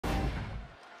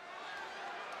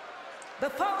The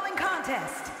following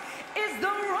contest is the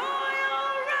Royal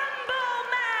Rumble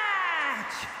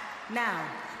match! Now,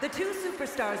 the two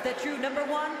superstars that drew number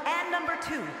 1 and number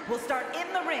 2 will start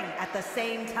in the ring at the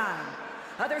same time.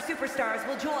 Other superstars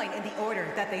will join in the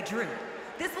order that they drew.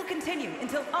 This will continue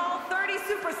until all 30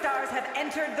 superstars have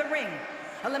entered the ring.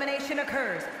 Elimination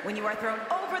occurs when you are thrown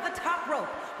over the top rope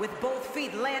with both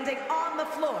feet landing on the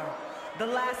floor. The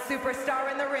last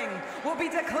superstar in the ring will be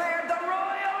declared the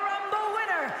Royal Rumble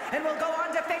winner and will go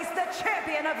on to face the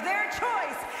champion of their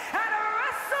choice at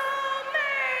WrestleMania!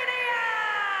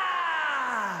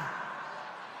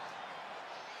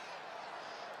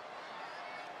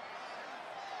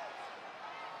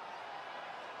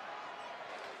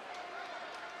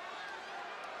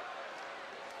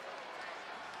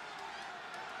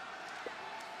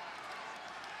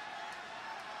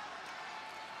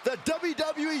 The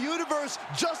WWE Universe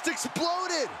just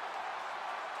exploded!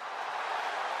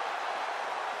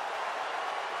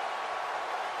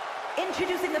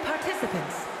 Introducing the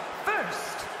participants.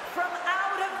 First, from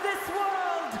out of this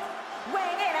world,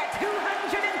 weighing in at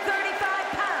 235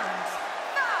 pounds,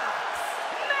 Fox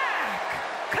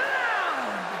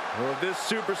McCloud! Well, this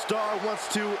superstar wants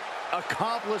to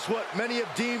accomplish what many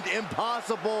have deemed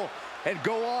impossible and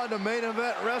go on to main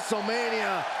event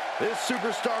WrestleMania. This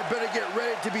superstar better get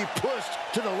ready to be pushed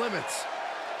to the limits.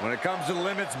 When it comes to the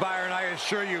limits, Byron, I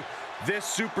assure you, this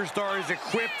superstar is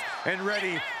equipped and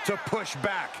ready to push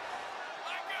back.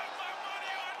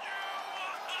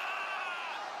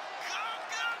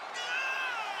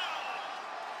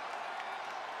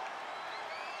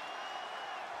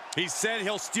 He said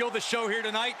he'll steal the show here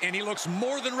tonight, and he looks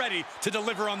more than ready to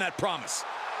deliver on that promise.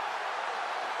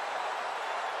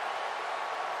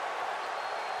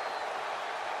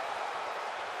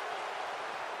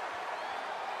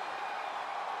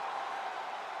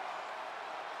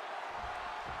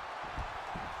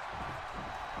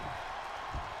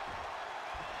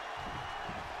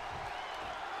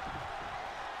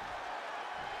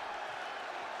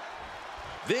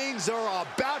 Things are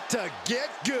about to get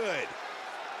good.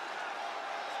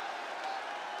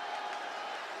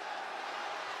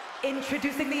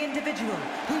 Introducing the individual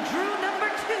who drew number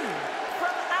 2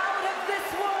 from out of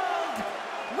this world,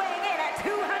 weighing in at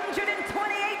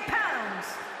 228 pounds,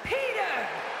 Peter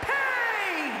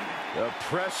Payne! The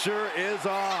pressure is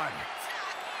on.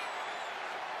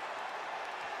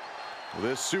 Well,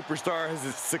 this superstar has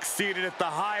succeeded at the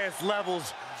highest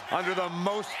levels under the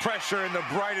most pressure and the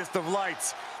brightest of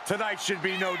lights. Tonight should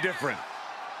be no different.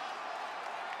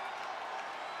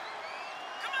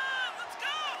 Come on, let's go!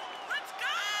 Let's go!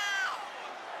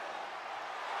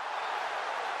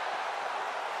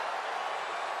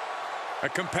 A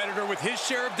competitor with his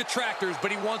share of detractors,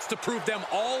 but he wants to prove them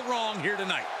all wrong here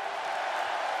tonight.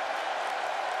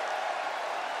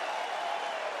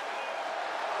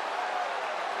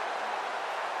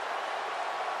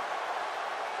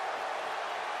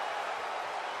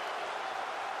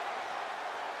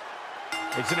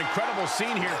 It's an incredible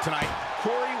scene here tonight.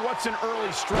 Corey, what's an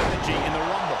early strategy in the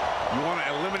Rumble? You want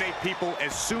to eliminate people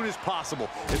as soon as possible.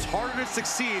 It's harder to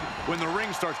succeed when the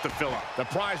ring starts to fill up. The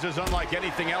prize is unlike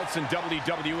anything else in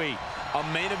WWE. A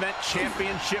main event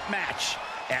championship match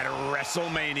at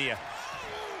WrestleMania.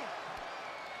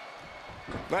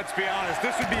 Let's be honest,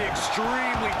 this would be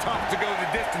extremely tough to go the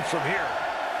distance from here.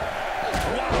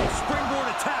 Wow, springboard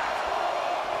attack.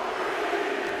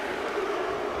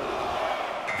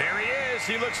 There he is.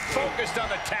 He looks focused on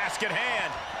the task at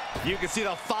hand. You can see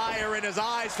the fire in his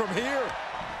eyes from here.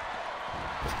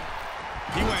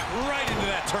 He went right into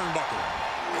that turnbuckle.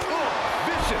 Oh,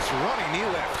 vicious running knee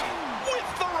lift with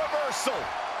the reversal.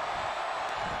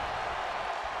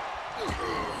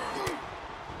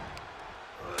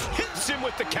 Hits him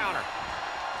with the counter.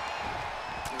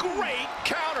 Great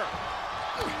counter.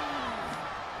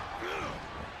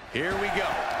 Here we go.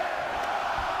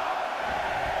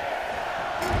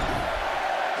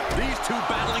 These two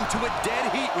battling to a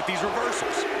dead heat with these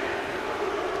reversals.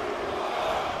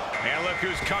 And look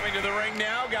who's coming to the ring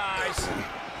now, guys.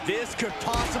 This could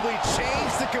possibly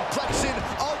change the complexion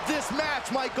of this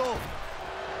match, Michael.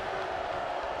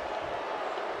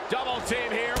 Double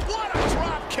team here. What a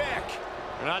drop kick.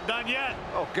 We're not done yet.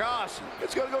 Oh, gosh.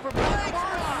 It's going to go for Blake.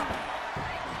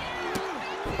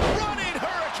 Running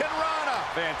Hurricane Rana.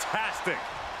 Fantastic.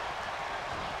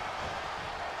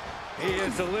 He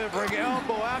is delivering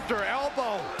elbow after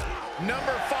elbow.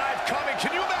 Number 5 coming.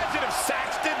 Can you imagine if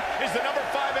Saxton is the number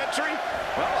 5 entry?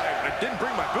 Well, I didn't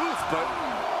bring my booth, but...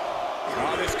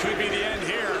 Oh, this could be the end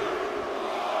here.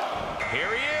 Here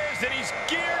he is, and he's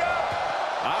geared up.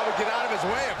 I would get out of his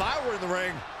way if I were in the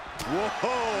ring.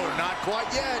 Whoa, not quite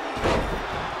yet.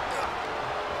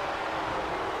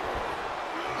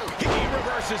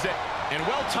 reverses it. And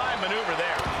well-timed maneuver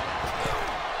there.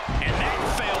 And that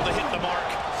failed to hit the mark.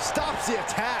 Stops the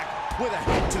attack with a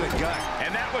hit to the gut.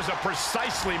 And that was a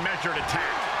precisely measured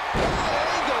attack.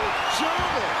 Angle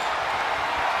German.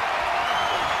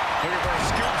 Looking for a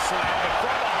scoop slam, but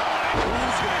from behind.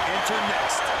 Who's going to enter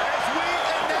next? As we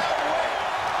and now wait,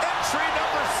 entry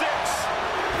number 6.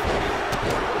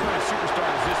 What kind of superstar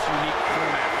does this unique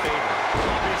format favor?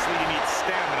 Obviously, you need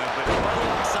stamina, but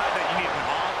alongside that, you need an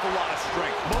awful lot of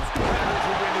strength. Most competitors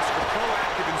who win this are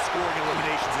proactive in scoring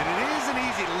eliminations, and it isn't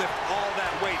easy to lift all that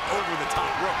weight over the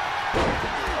top rope.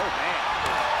 Oh, man.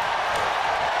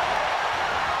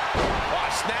 Oh,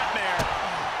 snapmare.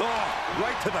 Oh,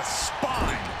 right to the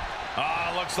spine.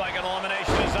 Looks like an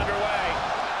elimination is underway.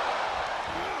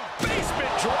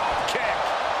 Basement drop kick.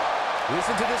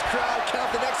 Listen to this crowd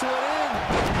count the next one in.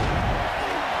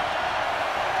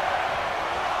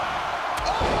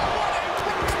 Oh, what a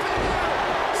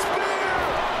spear!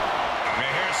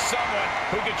 And here's someone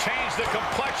who can change the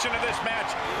complexion of this match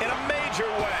in a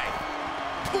major way.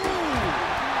 A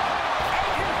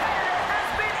competitor has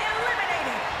been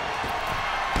eliminated.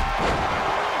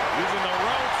 Using the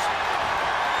ropes.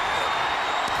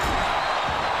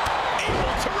 Able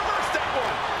to reverse that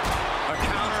one. A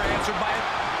counter answered by it.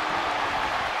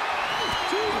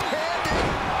 Two-handed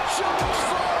choke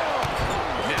slam.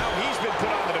 Now he's been put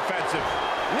on the defensive.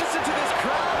 Listen to this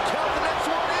crowd count the next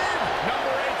one in. Number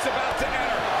 8's about to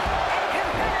enter. A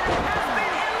competitor has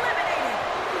been eliminated.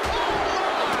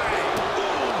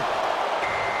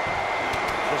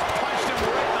 Just punched him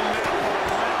right in the mouth.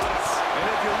 Relentless. And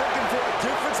if you're looking for a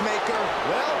difference maker,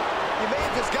 well, you may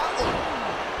have just got one.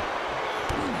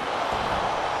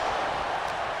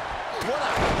 What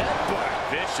a headbutt.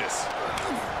 Vicious.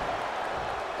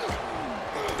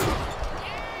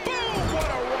 Boom! What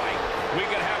a right. We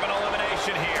could have an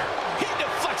elimination here. He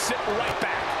deflects it right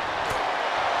back.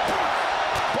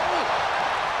 Boom!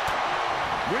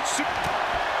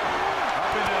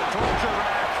 Up into the torture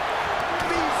rack.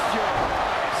 Feast your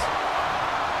eyes.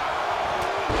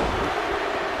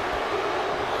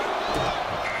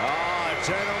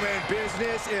 Gentlemen,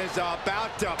 business is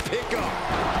about to pick up.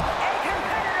 A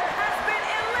competitor has been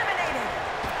eliminated.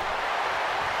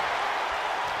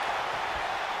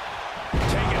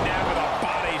 Taken down with a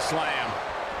body slam.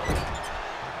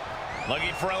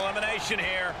 Looking for elimination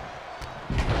here.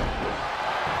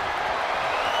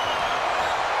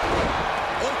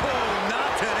 Oh,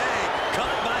 not today.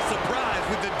 Caught by surprise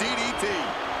with the DDT.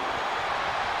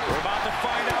 We're about to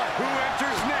find out who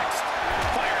enters next.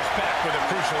 Fires back with a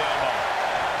crucial elbow.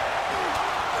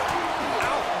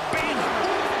 Out, big,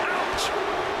 ouch.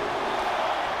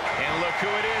 And look who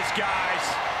it is, guys.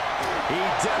 He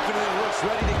definitely looks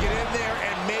ready to get in there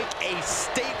and make a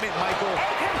statement, Michael. A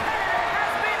competitor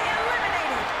has been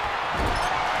eliminated.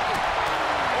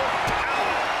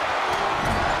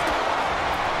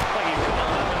 Like he's got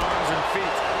 11 arms and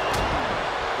feet.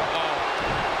 Uh-oh.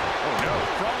 Oh, no.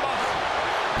 From behind.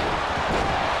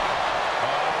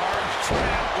 Arms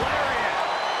trap. Lariat.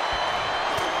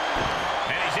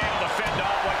 And he's able to fend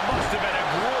off what must have been a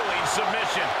grueling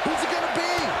submission. Who's it going to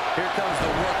be? Here comes the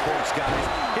workhorse, guys.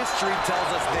 History tells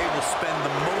us they will spend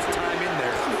the most time in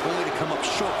there, only to come up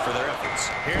short for their efforts.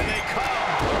 Here they come.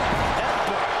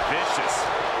 Headbutt. Vicious.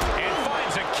 And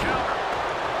finds a counter.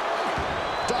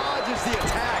 Dodges the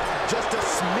attack just a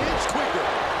smidge quicker.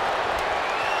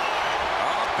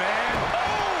 Up and...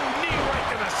 Oh! Knee right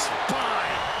to the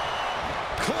spine.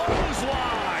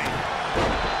 Clothesline.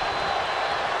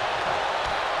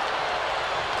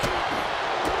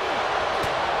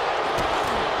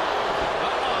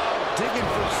 Digging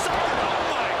for something. Oh,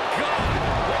 my God.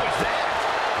 What was that?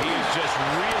 He is just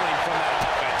reeling from that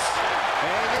offense.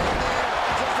 Hang in there.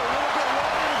 Just a little bit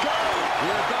longer to go.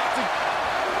 We're about to...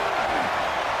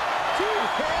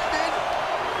 Two-handed.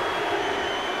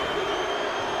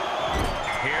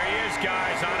 Here he is,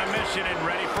 guys, on a mission and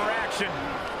ready for action.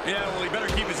 Yeah, well, he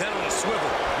better keep his head on a swivel.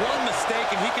 One mistake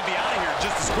and he could be out of here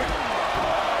just as quick.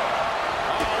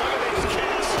 Oh, look at these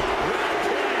kicks. Right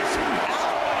plays.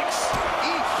 Spikes.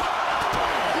 Each.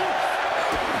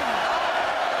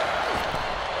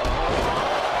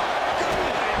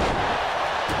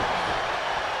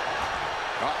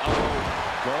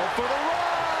 Going for the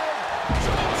ride.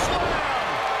 Choke slam.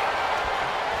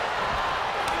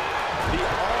 The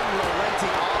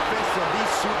unrelenting offense from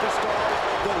these superstars,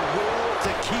 the will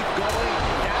to keep going,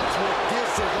 that's what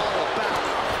this is all about.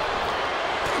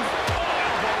 Oh,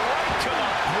 elbow right to the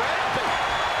breast.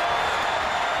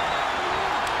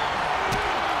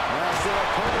 That's it,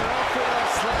 coming up for the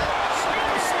slap.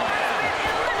 Spear slam.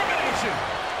 Elimination.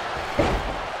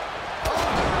 Oh,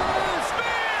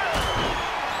 Spear.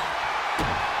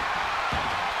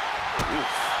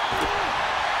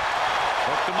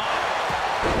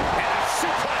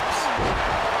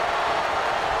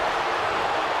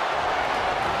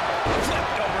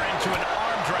 Flipped over into an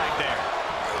arm drag there.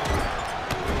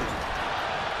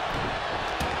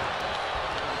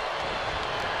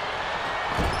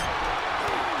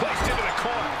 Placed into the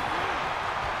corner.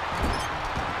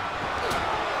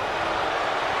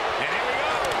 And here we go.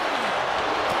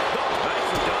 Oh,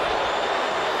 nicely done.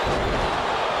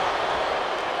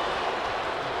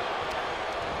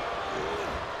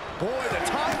 Boy, the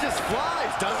time just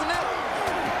flies, doesn't it?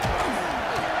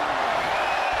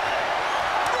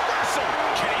 Reversal.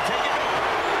 Can he take it back?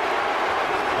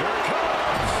 Here it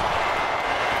comes.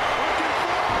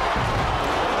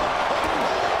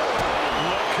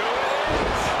 Look who it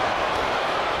is.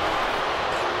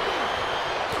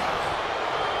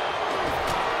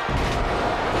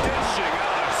 Dishing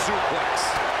out a suplex.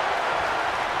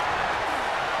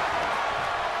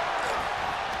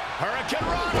 Hurricane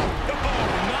Rana. Oh,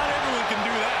 not everyone can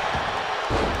do that.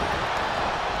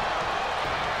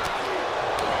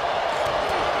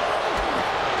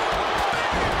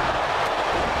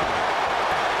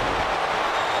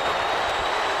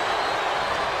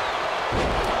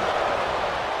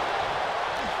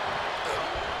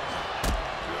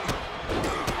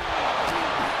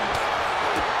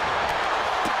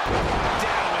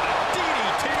 Down with a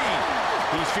DDT.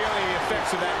 He's feeling the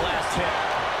effects of that last hit.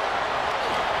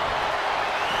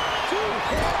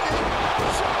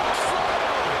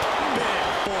 Big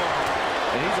forearm.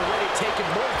 And he's already taken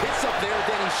more hits up there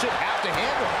than he should have to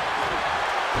handle.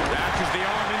 Dashes the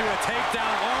arm into a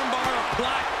takedown, armbar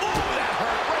applied. Ooh, that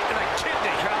hurt right to the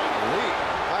kidney. Golly.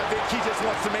 I think he just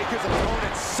wants to make his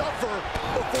opponent suffer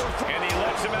before... And he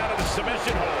lets him out of the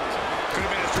submission hold. Could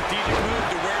have been a strategic move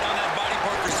to wear down that body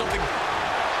part for something.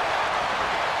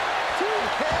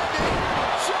 Two-handed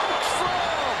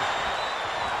chokeslam.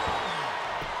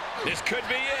 This could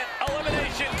be it.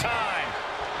 Elimination time.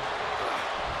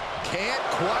 Can't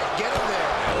quite get him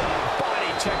there.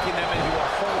 Body checking them into a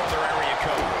whole other area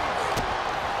code.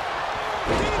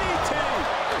 DDT.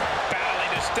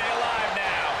 Battling to stay alive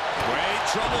now. Great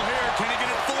trouble here. Can he get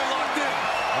it fully locked in?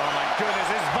 Oh my goodness,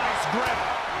 his vice grip.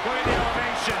 Look at the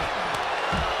elevation.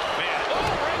 Man, oh,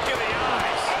 right to the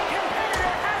eyes. A competitor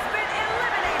has been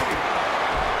eliminated.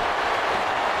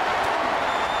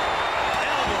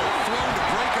 Elbow thrown to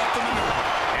break up the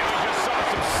maneuver. And we just saw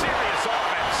some serious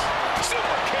offense.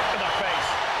 Super kick to the face.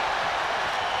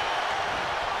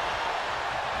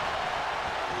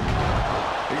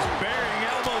 He's burying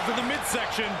elbows in the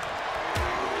midsection.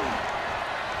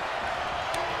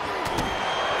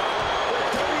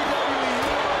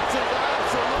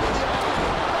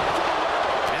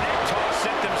 And they toss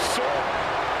sent them soaring.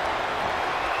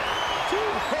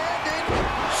 Two-handed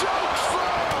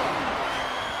chokeslam.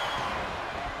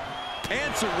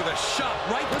 Answered with a shot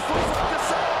right. This looks like the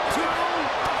set. Two.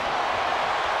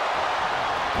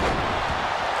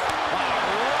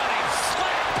 Running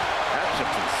slap. That's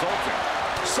just insulting.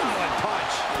 Solid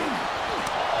punch.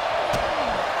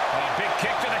 A big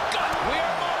kick to the gut. We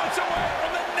are moments away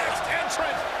from the next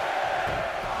entrant.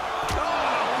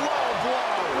 Oh, low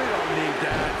blow. We don't need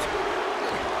that.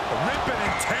 Ripping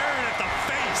and tearing at the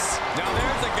face. Now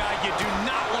there's a guy you do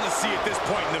not want to see at this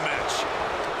point in the match.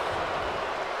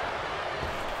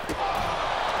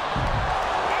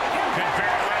 Could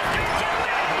very well get done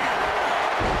down here.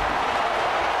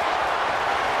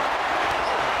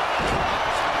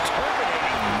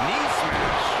 Terminating knee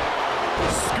smash.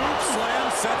 Scoop slam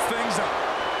sets things up.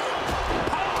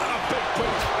 Pop and a big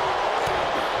boot.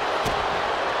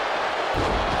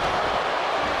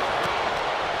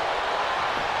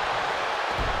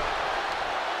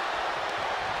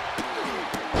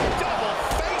 Double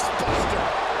face buster.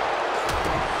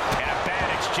 And a bad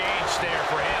exchange there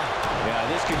for him. Yeah,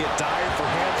 this could get dire for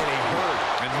him in a hurry.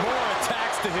 And more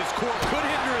attacks to his core could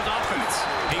hinder his offense.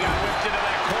 He got whipped into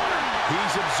that corner.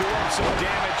 He's absorbed some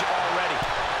damage already.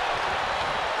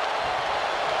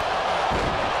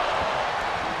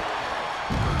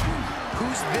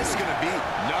 Who's this going to be?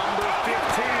 Number 15,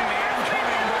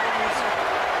 incoming, boys.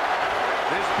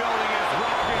 This building is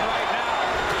rocking right now.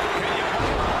 Can you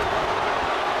believe it?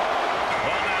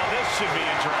 Well, now this should be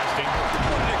interesting.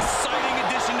 What an exciting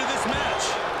addition to this match.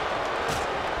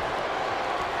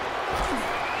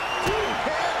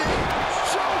 Two-handed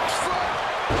chokeslam.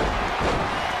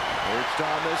 Perched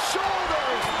on the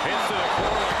shoulders. Hits to the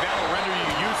core like that'll render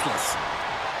you useless.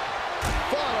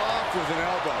 Fought off with an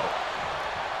elbow.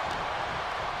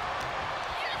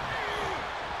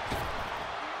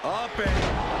 Up and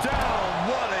down.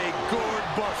 What a gourd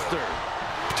buster.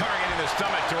 Targeting the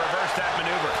stomach to reverse that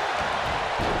maneuver.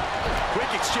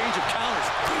 Quick exchange of counters.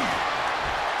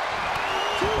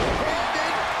 Two-handed.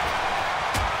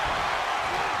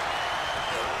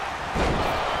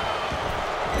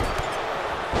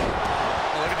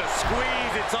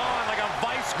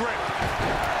 vice grip.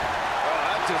 Oh,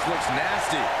 that just looks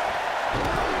nasty.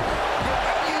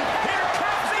 Here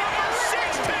comes number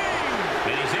 16!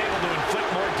 And he's able to inflict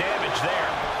more damage there.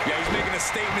 Yeah, he's making a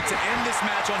statement to end this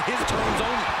match on his terms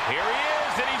only. Here he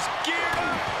is, and he's geared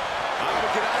up. I'm going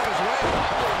to get out of his way.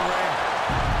 Ring.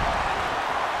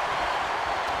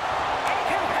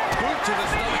 Boot to the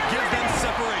stomach gives them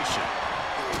separation.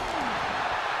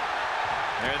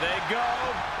 There they go.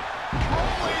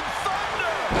 Rolling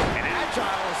thunder. An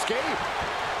agile escape.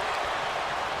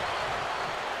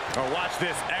 Oh, watch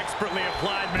this expertly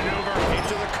applied maneuver.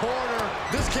 Into the corner.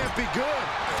 This can't be good.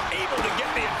 Able to get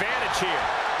the advantage here.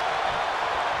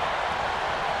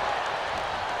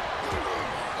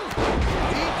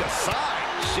 Lead to side.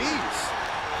 Jeez.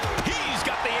 He's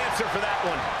got the answer for that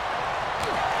one.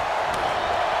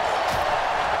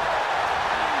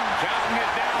 Counting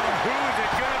it down. Who is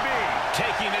it going to be?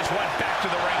 Taking this one back to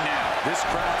the ring now. This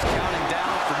crowd's counting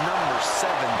down for number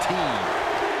 17.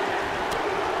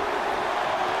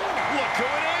 Look who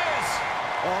it is.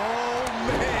 Oh,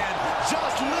 man.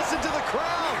 Just listen to the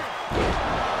crowd.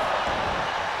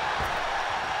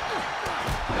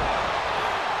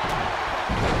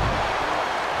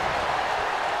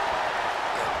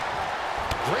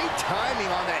 Great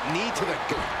timing on that knee to the...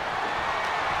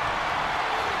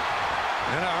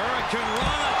 And a hurricane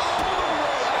run.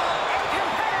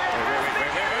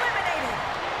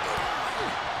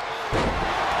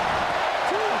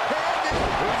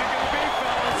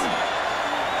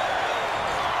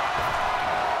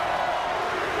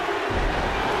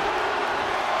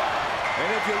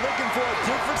 If you're looking for a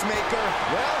difference maker,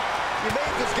 well, you may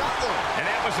have just got one. And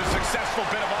that was a successful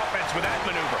bit of offense with that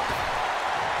maneuver.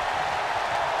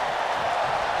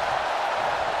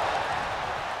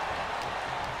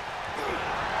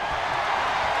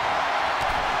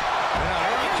 And a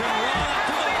hurricane run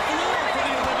to the floor for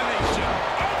the elimination.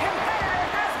 A competitor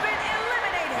has been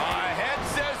eliminated. Head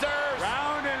scissors.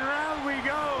 Round and round we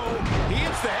go. He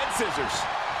hits the head scissors.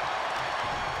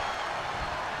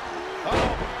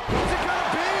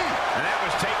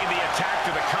 Taking the attack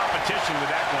to the competition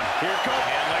with that one. Here comes.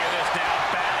 And look at this now.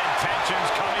 Bad intentions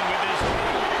coming with his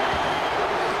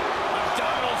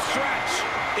abdominal stretch.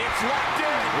 It's locked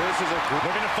in. This is a good...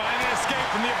 Looking to find an escape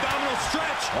from the abdominal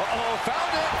stretch. Uh-oh,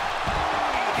 found it.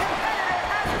 A competitor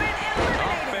has been eliminated.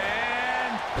 Up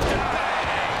and diving.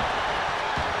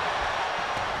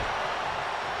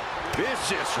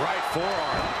 Vicious right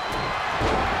forearm.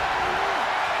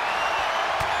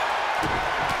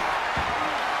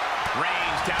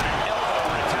 Down an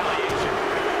elbow retaliation.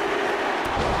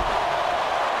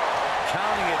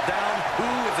 Counting it down. Who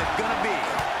is it going to be?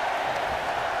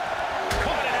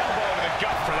 Caught an elbow to the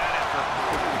gut for that effort.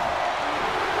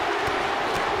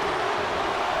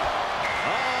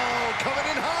 Oh, coming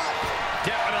in hot.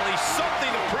 Definitely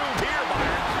something to prove here,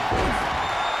 Byron.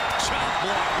 Chop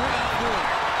block. Round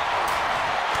one.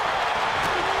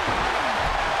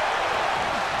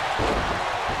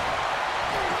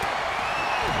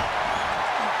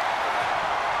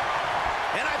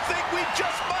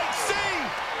 Just might see.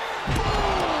 Boom!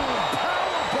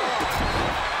 Powerbomb.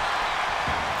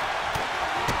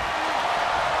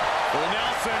 Well,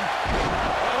 Nelson.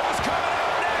 Who's coming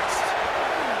up next?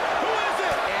 Who is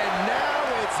it? And now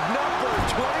it's number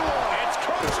 21. It's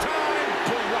crunch time.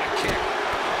 Boom, what a kick.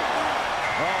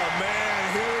 Oh, man,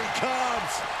 here he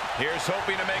comes. Here's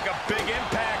hoping to make a big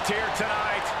impact here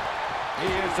tonight. He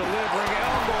is delivering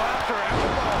elbow after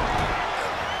elbow.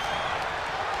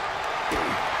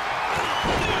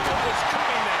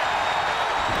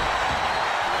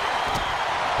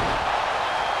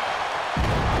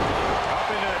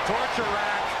 Torture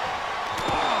rack.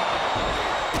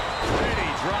 Pretty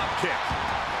drop kick.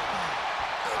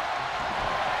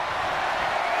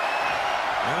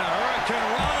 And a hurricane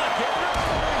run.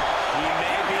 He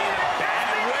may be in a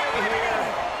bad way here.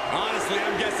 Honestly,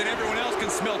 I'm guessing everyone else can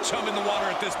smell chum in the water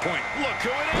at this point. Look who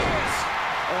it is.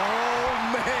 Oh,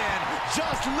 man.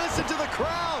 Just listen to the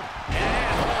crowd.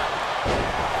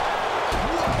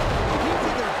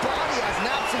 Using their body as an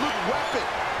absolute weapon.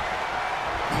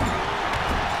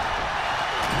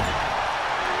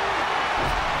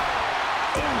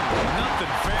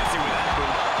 Nothing fancy with that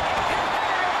boot.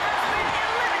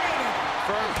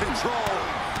 Firm control.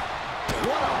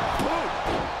 What a boot.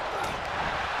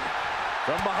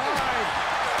 From behind.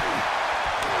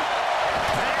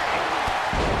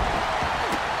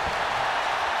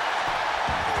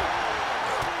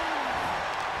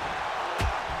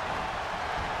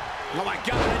 Oh my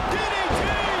God, a DDT!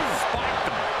 Spiked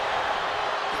him.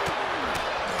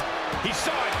 He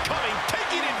saw it coming,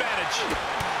 taking advantage.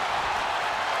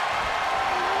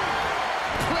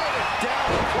 Down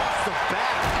across the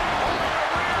back.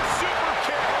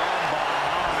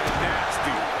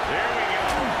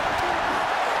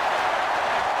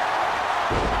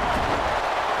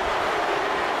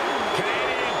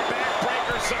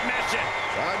 submission.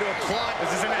 Trying to apply.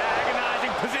 This is an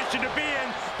agonizing position to be in,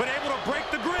 but able to break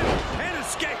the grip and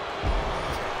escape.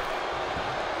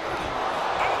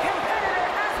 A competitor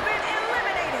has been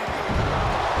eliminated.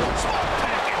 Small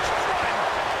package, run.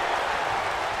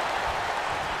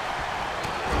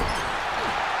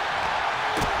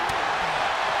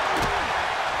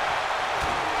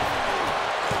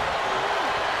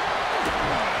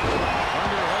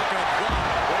 Underhook and a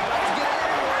block. Let's get it.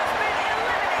 Has been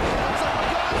eliminated.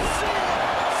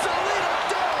 Salida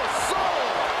del Sol.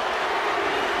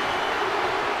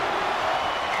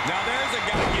 Now there's a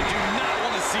guy you do not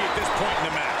want to see at this point in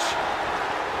the match.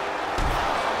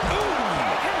 A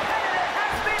competitor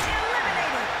has been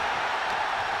eliminated.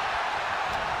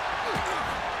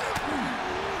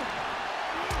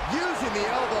 Using the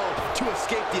elbow to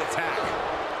escape the attack.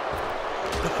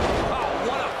 Oh,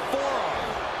 what a forearm.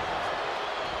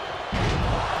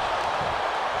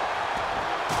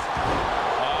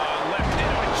 Left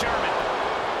into a German.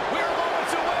 We're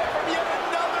moments away from yet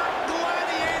another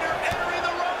gladiator entering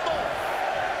the Rumble.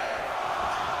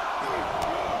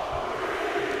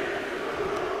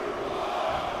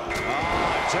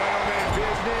 Gentlemen,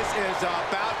 business is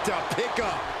about to pick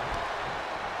up.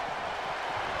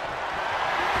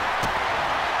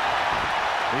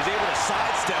 He's able to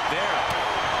sidestep there.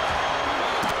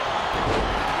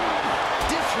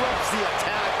 Disrupts the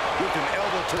attack with an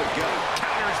elbow to the gut.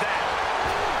 Counters that.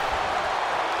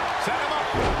 Set him up.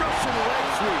 Russian leg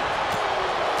sweep.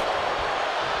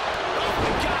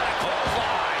 Got a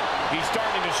clothesline. He's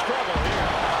starting to struggle here.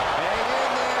 Hang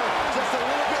in there. Just a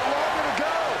little bit longer to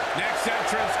go. Next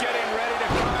entrance getting ready to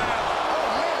come out.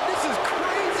 Oh, man, this is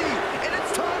crazy. And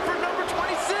it's time for number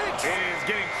 26. He is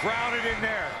getting crowded in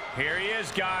there. Here he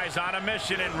is, guys, on a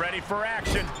mission and ready for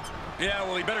action. Yeah,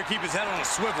 well, he better keep his head on a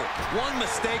swivel. One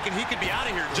mistake and he could be out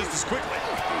of here just as quickly.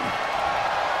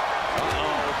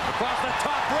 Across the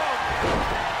top rope.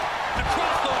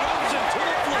 Across the ropes and to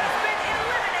the floor. Has been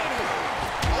eliminated.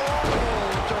 Oh,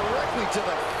 directly to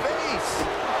the face.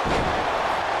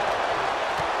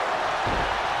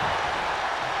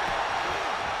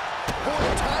 Boy,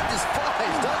 time just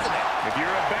flies, doesn't it? If you're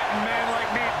a betting man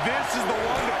like me, this is the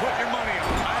one to put your money on.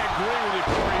 I agree with you,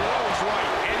 Corey. You're always right.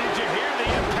 And did you hear the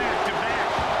impact of that?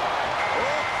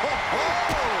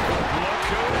 Look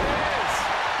who it is.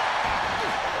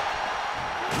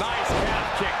 Nice calf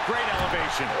kick. Great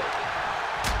elevation.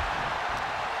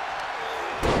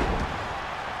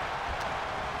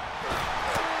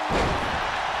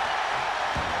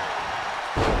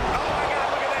 Oh, my God,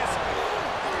 look at this.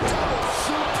 Double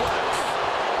suplex.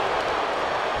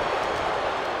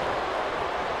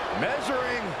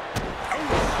 Measuring.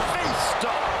 Face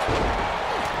stop.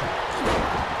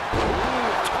 Ooh,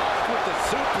 tough with the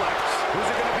suplex. Who's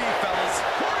it going to be, fellas?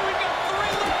 Corey, we've got 3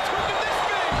 left. Who could this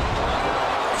be?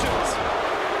 Options.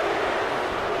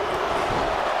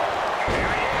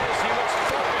 There he is. He looks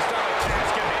focused on the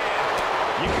task at hand.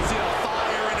 You can see the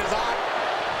fire in his eye.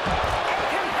 A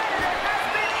competitor has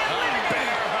been eliminated.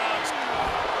 Bear hugs.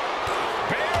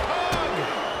 Bear hug.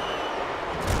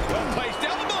 Well-placed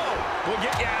elbow. We'll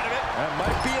get you out of it. That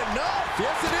might be enough.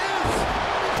 Yes, it is.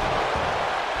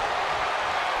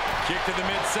 Kick to the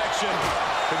midsection.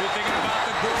 Could be thinking about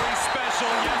the gory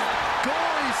special. Yes.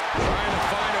 Gory's Trying to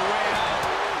find a way out.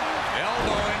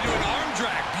 Elbow into an arm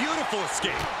drag. Beautiful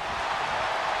escape.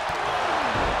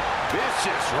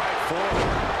 vicious right forward.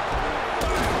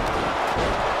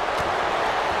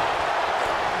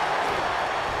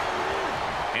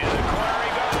 In the corner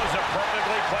he goes. A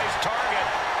perfectly placed target.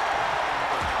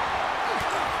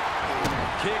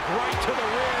 Kick right to the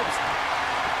ribs.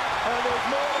 And there's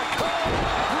more to come.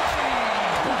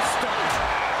 Booster.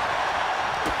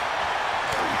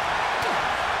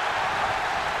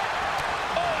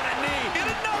 Oh, and a knee. And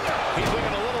another. He's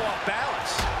looking a little off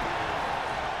balance.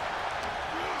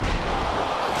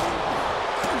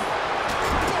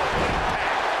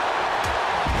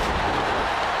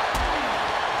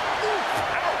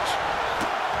 Ouch.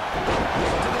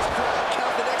 Listen to this crowd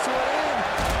count the next one in.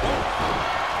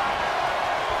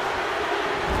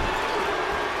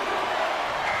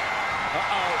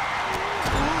 Uh-oh.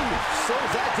 Ooh,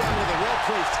 slows that down with a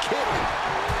well-placed kick.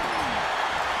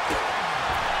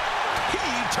 He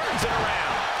turns it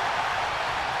around.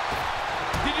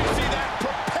 Did you see that?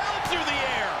 Propelled through the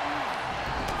air.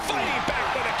 Fighting back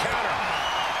with a counter.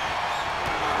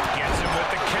 Gets him with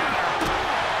the counter.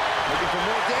 Looking for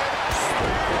more damage.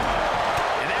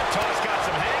 And that toss got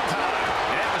some hang time.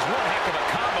 And that was one heck of a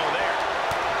combo there.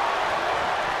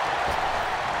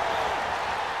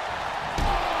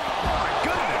 Oh, my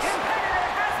goodness. Competitor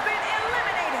has been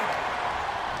eliminated.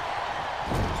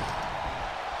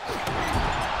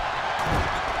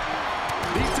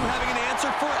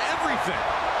 answer for everything.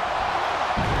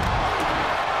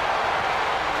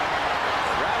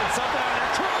 Grabbing something out of there.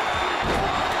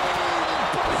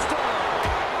 Buster!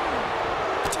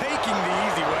 Taking the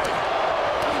easy way.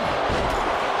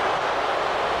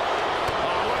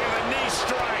 Oh, look at the knee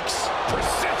strikes.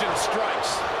 Precision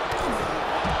strikes.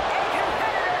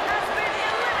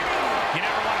 You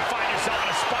never want to find yourself in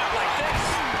a spot like this.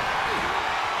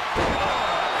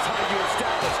 That's how you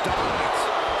establish dominance.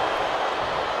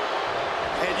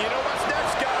 And you know what's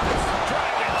next, guys?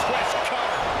 Dragon twist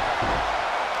cover.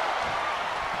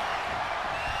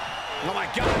 Oh my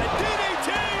God, a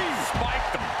DDT!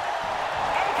 Spiked him.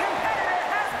 A competitor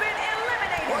has been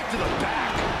eliminated. Right to the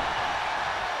back.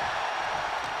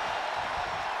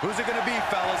 Who's it gonna be,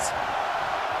 fellas?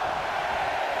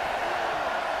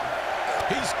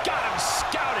 He's got him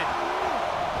scouted.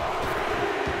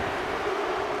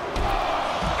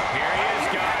 Here he is,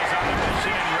 guys, on the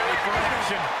mission and ready for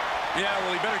action. Yeah,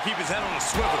 well, he better keep his head on a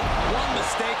swivel. One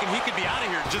mistake and he could be out of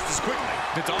here just as quickly.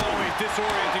 It's always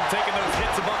disorienting taking those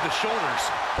hits above the shoulders.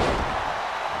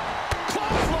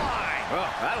 Clothesline!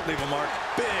 Well, that'll leave a mark.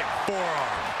 Big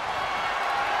forearm.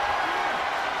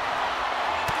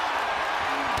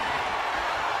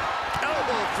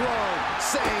 Elbow throw,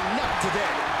 saying not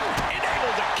today.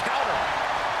 Enabled to counter.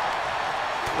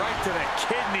 Right to the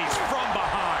kidneys from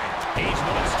behind. He's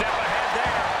one step ahead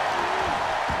there.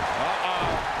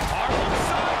 Harlem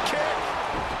sidekick.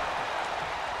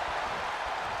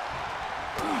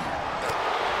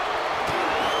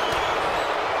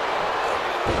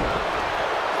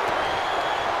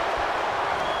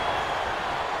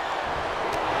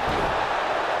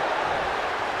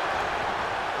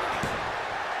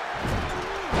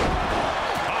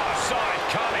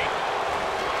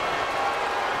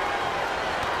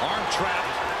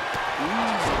 Trapped.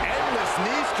 Endless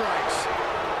knee strikes.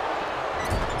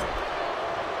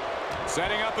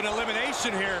 Setting up an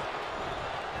elimination here.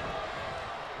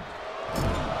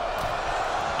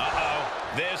 Uh-oh.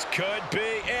 This could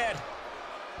be it.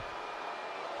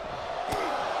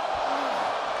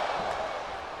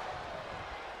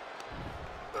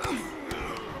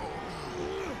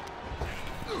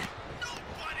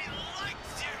 Nobody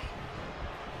likes you.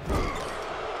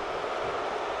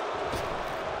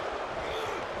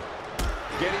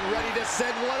 Getting ready to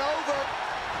send one over.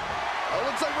 Oh,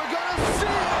 looks like we're gonna see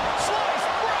it. Sliced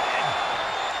bread.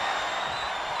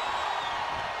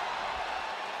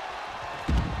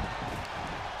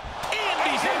 And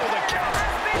he's able to counter.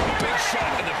 Big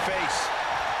shot in the face.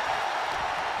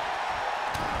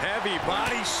 Heavy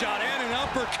body shot and an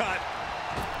uppercut.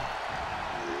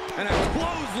 And a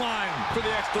clothesline for the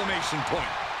exclamation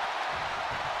point.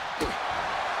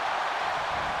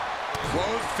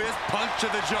 Closed fist punch to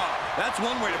the jaw. That's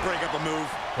one way to break up a move.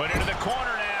 Put into the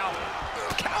corner now.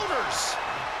 Counters.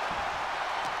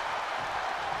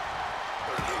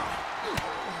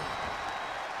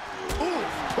 Ooh,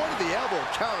 point of the elbow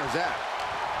counters that.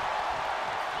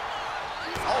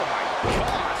 Oh my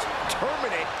gosh,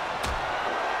 terminate.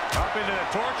 Up into the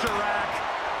torture rack.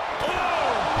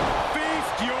 Oh!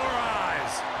 Feast your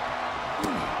eyes.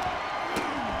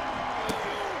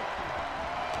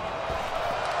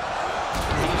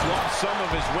 He's lost some of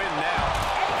his win now.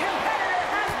 A competitor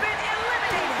has been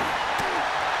eliminated.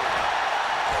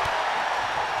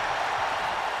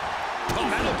 Oh,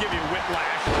 that'll give you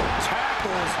whiplash.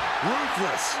 Tackles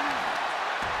ruthless.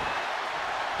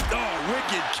 Oh,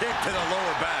 wicked kick to the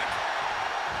lower back.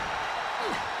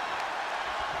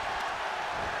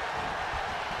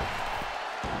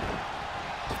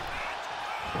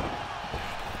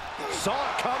 Saw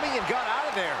it coming and got out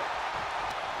of there.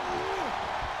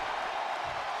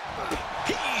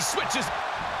 He switches.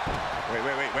 Wait.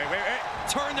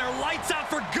 Turn their lights out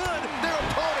for good. Their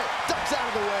opponent ducks out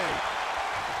of the way.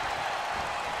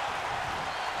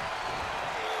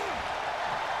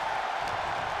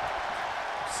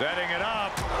 Setting it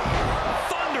up.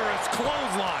 Thunderous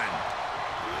clothesline.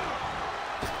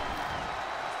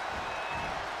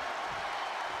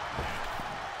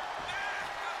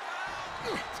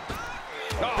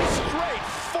 Oh, straight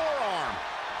forearm.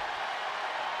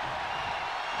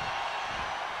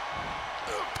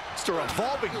 It's a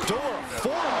revolving door of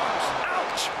forearms.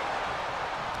 Ouch!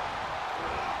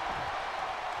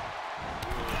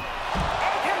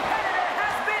 A competitor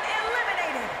has been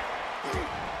eliminated.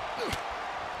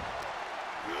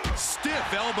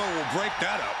 Stiff elbow will break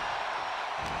that up.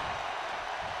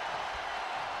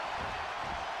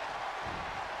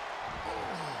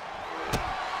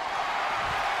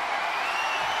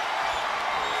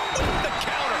 The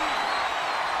counter.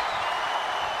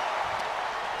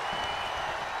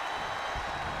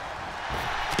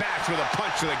 Backs with a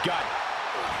punch to the gut.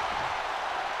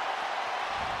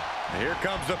 Here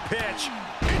comes the pitch.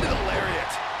 Into the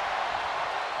lariat.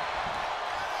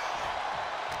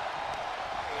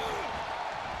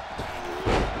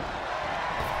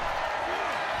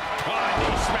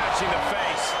 Knee smashing the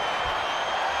face.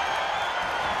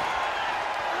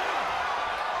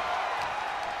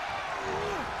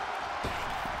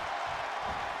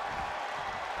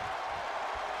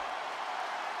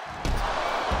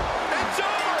 It's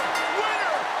over.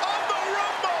 Winner of the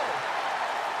Rumble.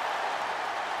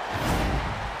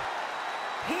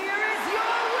 Here is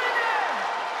your winner,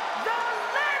 the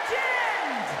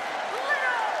Legend,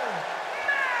 Little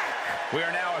Mac. We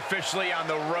are now officially on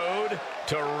the road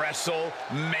to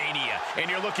WrestleMania. And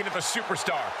you're looking at the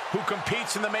superstar who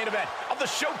competes in the main event of the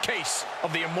Showcase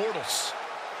of the Immortals.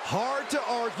 Hard to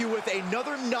argue with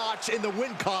another notch in the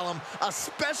win column,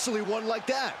 especially one like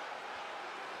that.